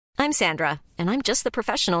I'm Sandra, and I'm just the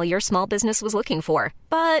professional your small business was looking for.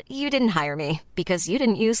 But you didn't hire me because you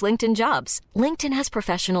didn't use LinkedIn Jobs. LinkedIn has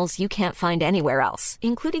professionals you can't find anywhere else,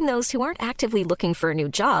 including those who aren't actively looking for a new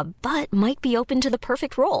job, but might be open to the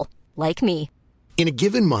perfect role, like me. In a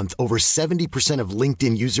given month, over 70% of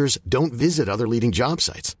LinkedIn users don't visit other leading job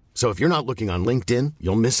sites. So if you're not looking on LinkedIn,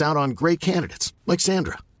 you'll miss out on great candidates like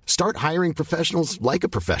Sandra. Start hiring professionals like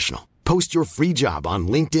a professional. Post your free job on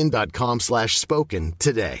linkedin.com/spoken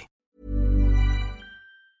today.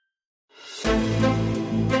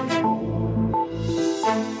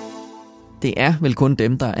 Det er vel kun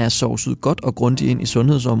dem, der er sovset godt og grundigt ind i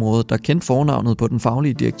sundhedsområdet, der kendte fornavnet på den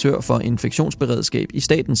faglige direktør for infektionsberedskab i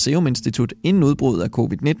Statens Serum Institut inden udbruddet af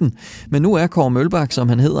covid-19. Men nu er Kåre Mølbak, som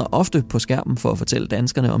han hedder, ofte på skærmen for at fortælle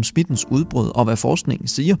danskerne om smittens udbrud og hvad forskningen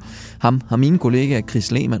siger. Ham har mine kollegaer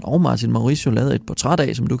Chris Lehmann og Martin Mauricio lavet et portræt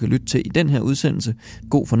af, som du kan lytte til i den her udsendelse.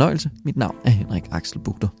 God fornøjelse. Mit navn er Henrik Axel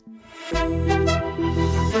Bugter.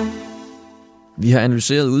 Vi har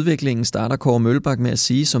analyseret udviklingen, starter Kåre Mølbak med at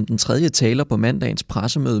sige som den tredje taler på mandagens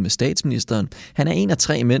pressemøde med statsministeren. Han er en af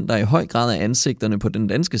 3 mænd, der i høj grad er ansigterne på den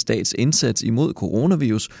danske stats indsats imod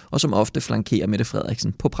coronavirus, og som ofte flankerer Mette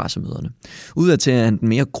Frederiksen på pressemøderne. Udadtil er han den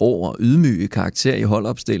mere grå og ydmyge karakter i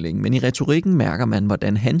holdopstillingen, men i retorikken mærker man,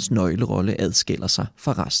 hvordan hans nøglerolle adskiller sig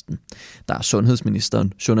fra resten. Der er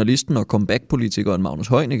sundhedsministeren, journalisten og comeback-politikeren Magnus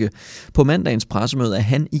Heunicke. På mandagens pressemøde er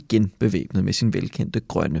han igen bevæbnet med sin velkendte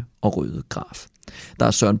grønne og røde graf. Der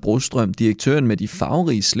er Søren Brostrøm, direktøren med de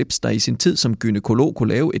farverige slips, der i sin tid som gynekolog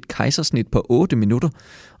kunne lave et kejsersnit på 8 minutter.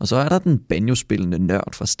 Og så er der den banjospillende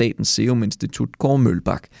nørd fra Statens Serum Institut, Kåre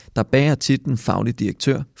Mølbak, der bærer titlen faglig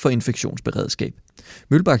direktør for infektionsberedskab.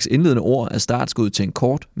 Mølbaks indledende ord er startskud til en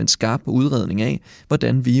kort, men skarp udredning af,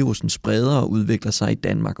 hvordan virusen spreder og udvikler sig i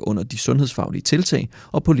Danmark under de sundhedsfaglige tiltag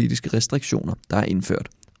og politiske restriktioner, der er indført.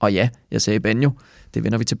 Og ja, jeg sagde banjo, det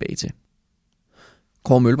vender vi tilbage til.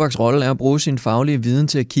 Kåre Mølbaks rolle er at bruge sin faglige viden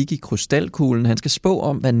til at kigge i krystalkuglen. Han skal spå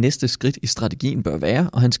om, hvad næste skridt i strategien bør være,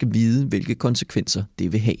 og han skal vide, hvilke konsekvenser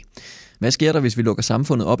det vil have. Hvad sker der, hvis vi lukker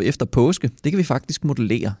samfundet op efter påske? Det kan vi faktisk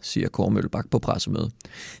modellere, siger Kåre Mølbak på pressemødet.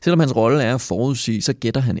 Selvom hans rolle er at forudsige, så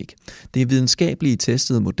gætter han ikke. Det er videnskabelige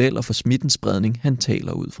testede modeller for smittens spredning, han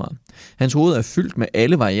taler ud fra. Hans hoved er fyldt med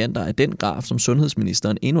alle varianter af den graf, som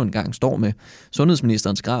sundhedsministeren endnu en gang står med.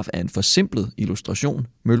 Sundhedsministerens graf er en forsimplet illustration.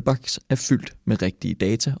 Mølbaks er fyldt med rigtige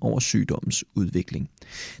data over sygdommens udvikling.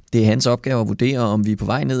 Det er hans opgave at vurdere, om vi er på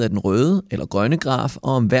vej ned ad den røde eller grønne graf,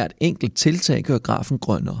 og om hvert enkelt tiltag gør grafen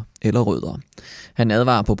grønnere eller rødere. Han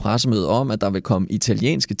advarer på pressemødet om, at der vil komme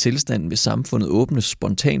italienske tilstande, hvis samfundet åbnes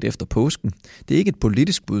spontant efter påsken. Det er ikke et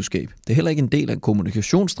politisk budskab. Det er heller ikke en del af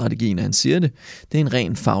kommunikationsstrategien, at han siger det. Det er en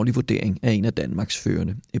ren faglig vurdering af en af Danmarks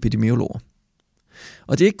førende epidemiologer.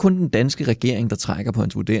 Og det er ikke kun den danske regering, der trækker på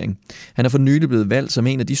hans vurdering. Han er for nylig blevet valgt som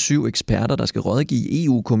en af de 7 eksperter, der skal rådgive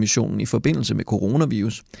EU-kommissionen i forbindelse med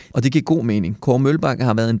coronavirus. Og det giver god mening. Kåre Mølbak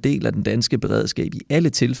har været en del af den danske beredskab i alle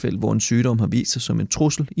tilfælde, hvor en sygdom har vist sig som en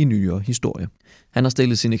trussel i nyere historie. Han har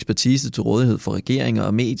stillet sin ekspertise til rådighed for regeringer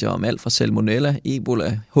og medier om alt fra salmonella,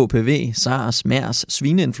 ebola, HPV, SARS, MERS,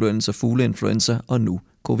 svineinfluenza, fugleinfluenza og nu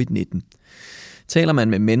covid-19. Taler man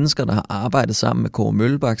med mennesker, der har arbejdet sammen med Kåre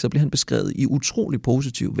Mølbak, så bliver han beskrevet i utrolig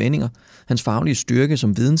positive vendinger. Hans faglige styrke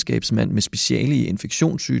som videnskabsmand med speciale i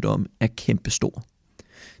infektionssygdomme er kæmpestor.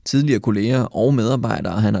 Tidligere kolleger og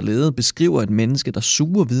medarbejdere, han har ledet, beskriver et menneske, der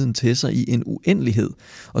suger viden til sig i en uendelighed,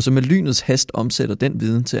 og som med lynets hast omsætter den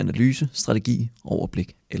viden til analyse, strategi,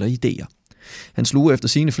 overblik eller idéer. Han sluger efter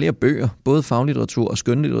sine flere bøger, både faglitteratur og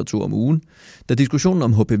skønlitteratur om ugen. Da diskussionen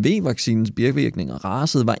om HPV-vaccinens bivirkninger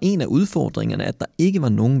rasede, var en af udfordringerne, at der ikke var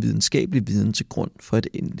nogen videnskabelig viden til grund for et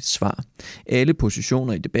endeligt svar. Alle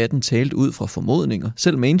positioner i debatten talte ud fra formodninger,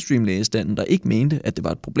 selv mainstream-lægestanden, der ikke mente, at det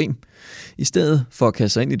var et problem. I stedet for at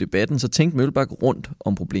kaste sig ind i debatten, så tænkte Mølbak rundt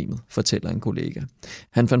om problemet, fortæller en kollega.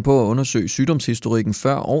 Han fandt på at undersøge sygdomshistorikken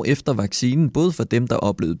før og efter vaccinen, både for dem, der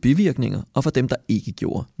oplevede bivirkninger, og for dem, der ikke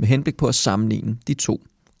gjorde, med henblik på at sammenligne de 2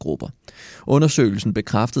 grupper. Undersøgelsen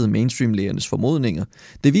bekræftede mainstream-lægernes formodninger.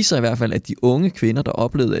 Det viser i hvert fald, at de unge kvinder, der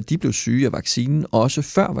oplevede, at de blev syge af vaccinen, også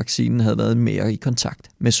før vaccinen havde været mere i kontakt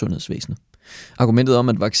med sundhedsvæsenet. Argumentet om,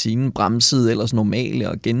 at vaccinen bremsede ellers normale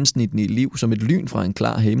og gennemsnitlige liv som et lyn fra en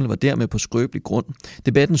klar himmel, var dermed på skrøbelig grund.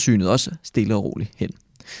 Debatten synede også stille og roligt hen.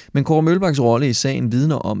 Men Kåre Mølbaks rolle i sagen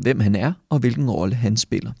vidner om, hvem han er og hvilken rolle han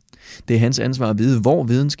spiller. Det er hans ansvar at vide, hvor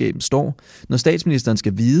videnskaben står. Når statsministeren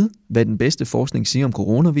skal vide, hvad den bedste forskning siger om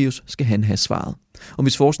coronavirus, skal han have svaret. Og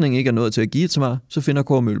hvis forskningen ikke er nået til at give et svar, så finder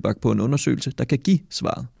Kåre Mølbak på en undersøgelse, der kan give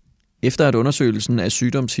svaret. Efter at undersøgelsen af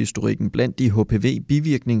sygdomshistorikken blandt de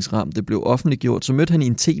HPV-bivirkningsramte blev offentliggjort, så mødte han i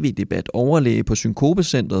en tv-debat overlæge på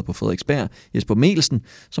Synkopecentret på Frederiksberg, Jesper Melsen,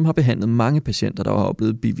 som har behandlet mange patienter, der har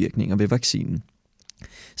oplevet bivirkninger ved vaccinen.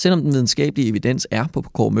 Selvom den videnskabelige evidens er på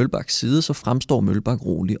Kåre Mølbaks side, så fremstår Mølbak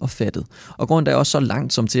rolig og fattet, og går endda også så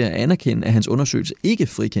langt som til at anerkende, at hans undersøgelse ikke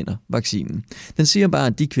frikender vaccinen. Den siger bare,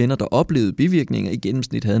 at de kvinder, der oplevede bivirkninger, i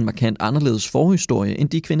gennemsnit havde en markant anderledes forhistorie, end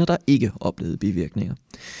de kvinder, der ikke oplevede bivirkninger.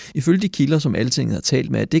 Ifølge de kilder, som Altinget har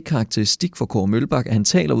talt med, er det karakteristik for Kåre Mølbak, at han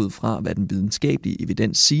taler ud fra, hvad den videnskabelige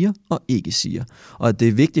evidens siger og ikke siger, og at det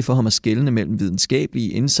er vigtigt for ham at skelne mellem videnskabelige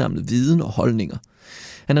indsamlet viden og holdninger.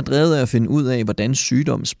 Han er drevet af at finde ud af, hvordan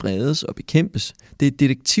sygdom spredes og bekæmpes. Det er et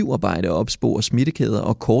detektivarbejde at opspore smittekæder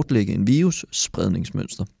og kortlægge en virus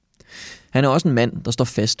spredningsmønster. Han er også en mand, der står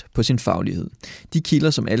fast på sin faglighed. De kilder,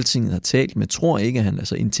 som Altinget har talt med, tror ikke, at han lader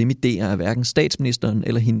sig intimidere af hverken statsministeren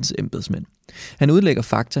eller hendes embedsmænd. Han udlægger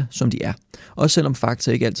fakta, som de er. Også selvom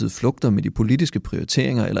fakta ikke altid flugter med de politiske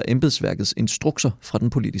prioriteringer eller embedsværkets instrukser fra den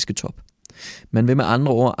politiske top. Man vil med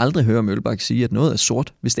andre ord aldrig høre Mølbak sige, at noget er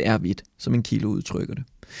sort, hvis det er hvidt, som en kilde udtrykker det.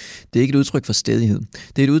 Det er ikke et udtryk for stædighed.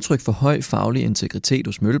 Det er et udtryk for høj faglig integritet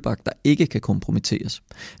hos Mølbak, der ikke kan kompromitteres.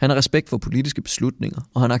 Han har respekt for politiske beslutninger,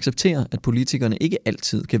 og han accepterer, at politikerne ikke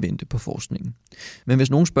altid kan vente på forskningen. Men hvis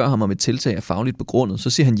nogen spørger ham om et tiltag er fagligt begrundet, så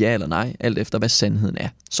siger han ja eller nej, alt efter hvad sandheden er.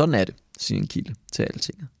 Sådan er det, siger en kilde til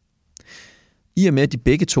Altinget. I og med, at de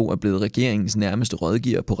begge to er blevet regeringens nærmeste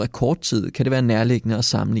rådgiver på rekordtid, kan det være nærliggende at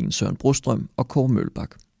sammenligne Søren Brostrøm og Kåre Mølbak.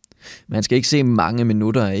 Man skal ikke se mange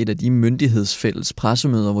minutter af et af de myndighedsfælles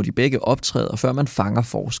pressemøder, hvor de begge optræder, før man fanger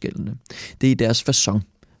forskellene. Det er i deres facon.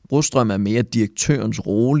 Brostrøm er mere direktørens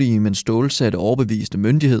rolige, men stålsatte overbeviste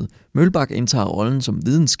myndighed. Mølbak indtager rollen som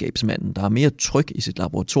videnskabsmanden, der er mere tryg i sit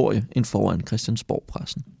laboratorie end foran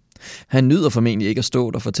Christiansborg-pressen. Han nyder formentlig ikke at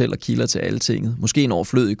stå der fortæller kilder til Altinget. Måske en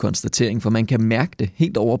overflødig konstatering, for man kan mærke det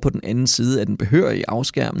helt over på den anden side af den behørige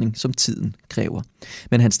afskærmning, som tiden kræver.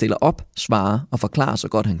 Men han stiller op, svarer og forklarer så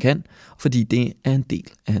godt han kan, fordi det er en del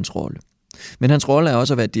af hans rolle. Men hans rolle er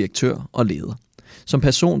også at være direktør og leder. Som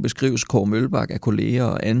person beskrives Kåre Mølbak af kolleger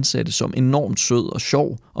og ansatte som enormt sød og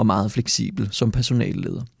sjov og meget fleksibel som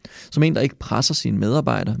personalleder. Som en, der ikke presser sine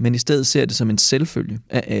medarbejdere, men i stedet ser det som en selvfølge,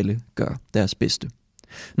 at alle gør deres bedste.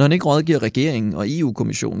 Når han ikke rådgiver regeringen og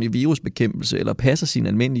EU-kommissionen i virusbekæmpelse eller passer sine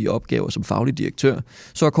almindelige opgaver som faglig direktør,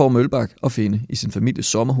 så er Kåre Mølbak at finde i sin families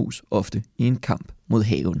sommerhus, ofte i en kamp mod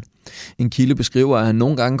haven. En kilde beskriver, at han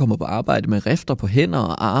nogle gange kommer på arbejde med rifter på hænder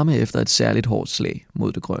og arme efter et særligt hårdt slag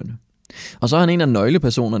mod det grønne. Og så er han en af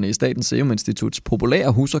nøglepersonerne i Statens Serum Instituts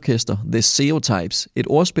populære husorkester The Serotypes, et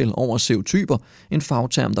ordspil over serotyper, en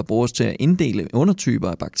fagterm, der bruges til at inddele undertyper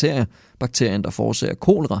af bakterier. Bakterien, der forårsager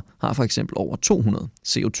kolera, har for eksempel over 200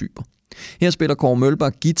 serotyper. Her spiller Kåre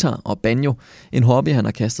Mølbak guitar og banjo, en hobby, han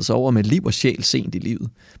har kastet sig over med liv og sjæl sent i livet.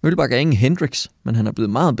 Mølbak er ingen Hendrix, men han er blevet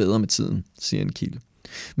meget bedre med tiden, siger en kilde.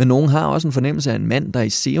 Men nogen har også en fornemmelse af en mand, der i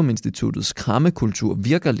Serum Instituttets krammekultur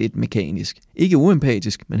virker lidt mekanisk. Ikke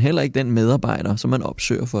uempatisk, men heller ikke den medarbejder, som man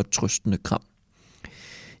opsøger for et trøstende kram.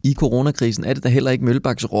 I coronakrisen er det da heller ikke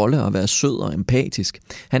Mølbaks rolle at være sød og empatisk.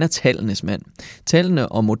 Han er tallenes mand. Tallene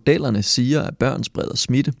og modellerne siger, at børn spreder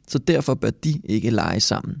smitte, så derfor bør de ikke lege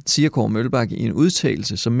sammen, siger Kåre Mølbak i en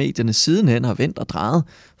udtalelse, som medierne sidenhen har vendt og drejet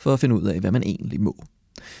for at finde ud af, hvad man egentlig må.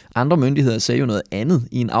 Andre myndigheder sagde jo noget andet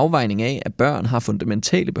i en afvejning af, at børn har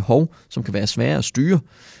fundamentale behov, som kan være svære at styre,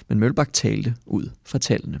 men Mølbak talte ud fra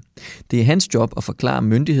tallene. Det er hans job at forklare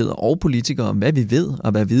myndigheder og politikere om, hvad vi ved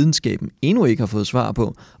og hvad videnskaben endnu ikke har fået svar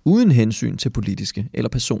på, uden hensyn til politiske eller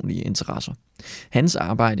personlige interesser. Hans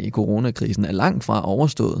arbejde i coronakrisen er langt fra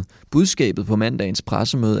overstået. Budskabet på mandagens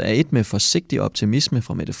pressemøde er et med forsigtig optimisme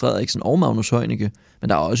fra Mette Frederiksen og Magnus Heunicke, men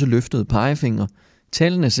der er også løftede pegefingre.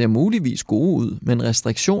 Tallene ser muligvis gode ud, men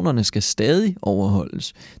restriktionerne skal stadig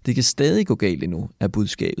overholdes. Det kan stadig gå galt endnu, er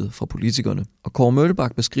budskabet fra politikerne. Og Kåre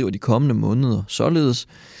Mølbak beskriver de kommende måneder således: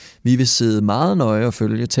 vi vil sidde meget nøje og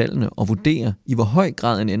følge tallene og vurdere, i hvor høj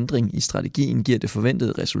grad en ændring i strategien giver det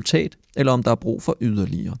forventede resultat, eller om der er brug for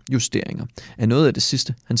yderligere justeringer. Er noget af det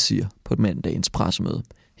sidste, han siger på mandagens pressemøde.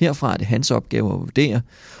 Herfra er det hans opgave at vurdere,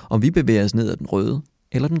 om vi bevæger os ned ad den røde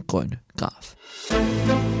eller den grønne graf.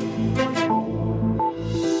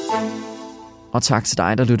 Og tak til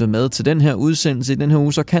dig, der lyttede med til den her udsendelse. I den her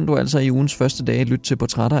uge, så kan du altså i ugens første dage lytte til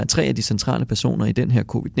portrætter af 3 af de centrale personer i den her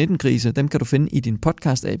covid-19-krise. Dem kan du finde i din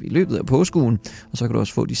podcast-app i løbet af påskeugen, og så kan du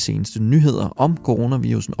også få de seneste nyheder om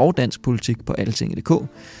coronavirusen og dansk politik på altinget.dk.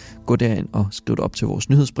 Gå derind og skriv dig op til vores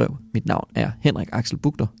nyhedsbrev. Mit navn er Henrik Axel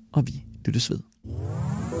Bugter, og vi lyttes ved.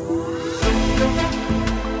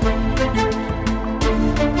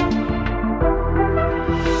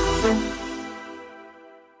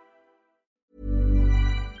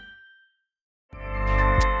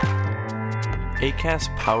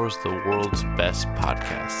 Acast powers the world's best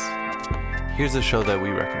podcasts. Here's a show that we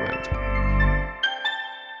recommend.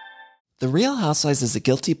 The Real Housewives is a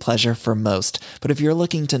guilty pleasure for most, but if you're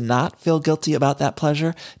looking to not feel guilty about that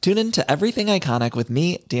pleasure, tune in to Everything Iconic with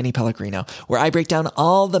me, Danny Pellegrino, where I break down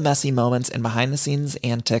all the messy moments and behind-the-scenes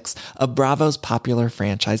antics of Bravo's popular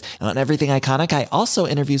franchise. And on Everything Iconic, I also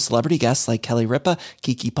interview celebrity guests like Kelly Ripa,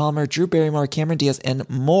 Keke Palmer, Drew Barrymore, Cameron Diaz, and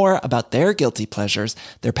more about their guilty pleasures,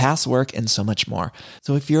 their past work, and so much more.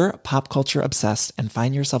 So if you're pop culture obsessed and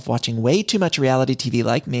find yourself watching way too much reality TV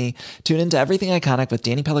like me, tune into Everything Iconic with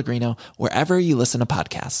Danny Pellegrino, wherever you listen to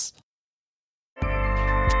podcasts.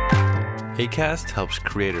 Acast helps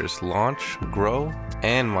creators launch, grow,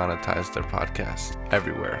 and monetize their podcasts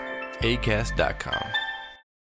everywhere. Acast.com.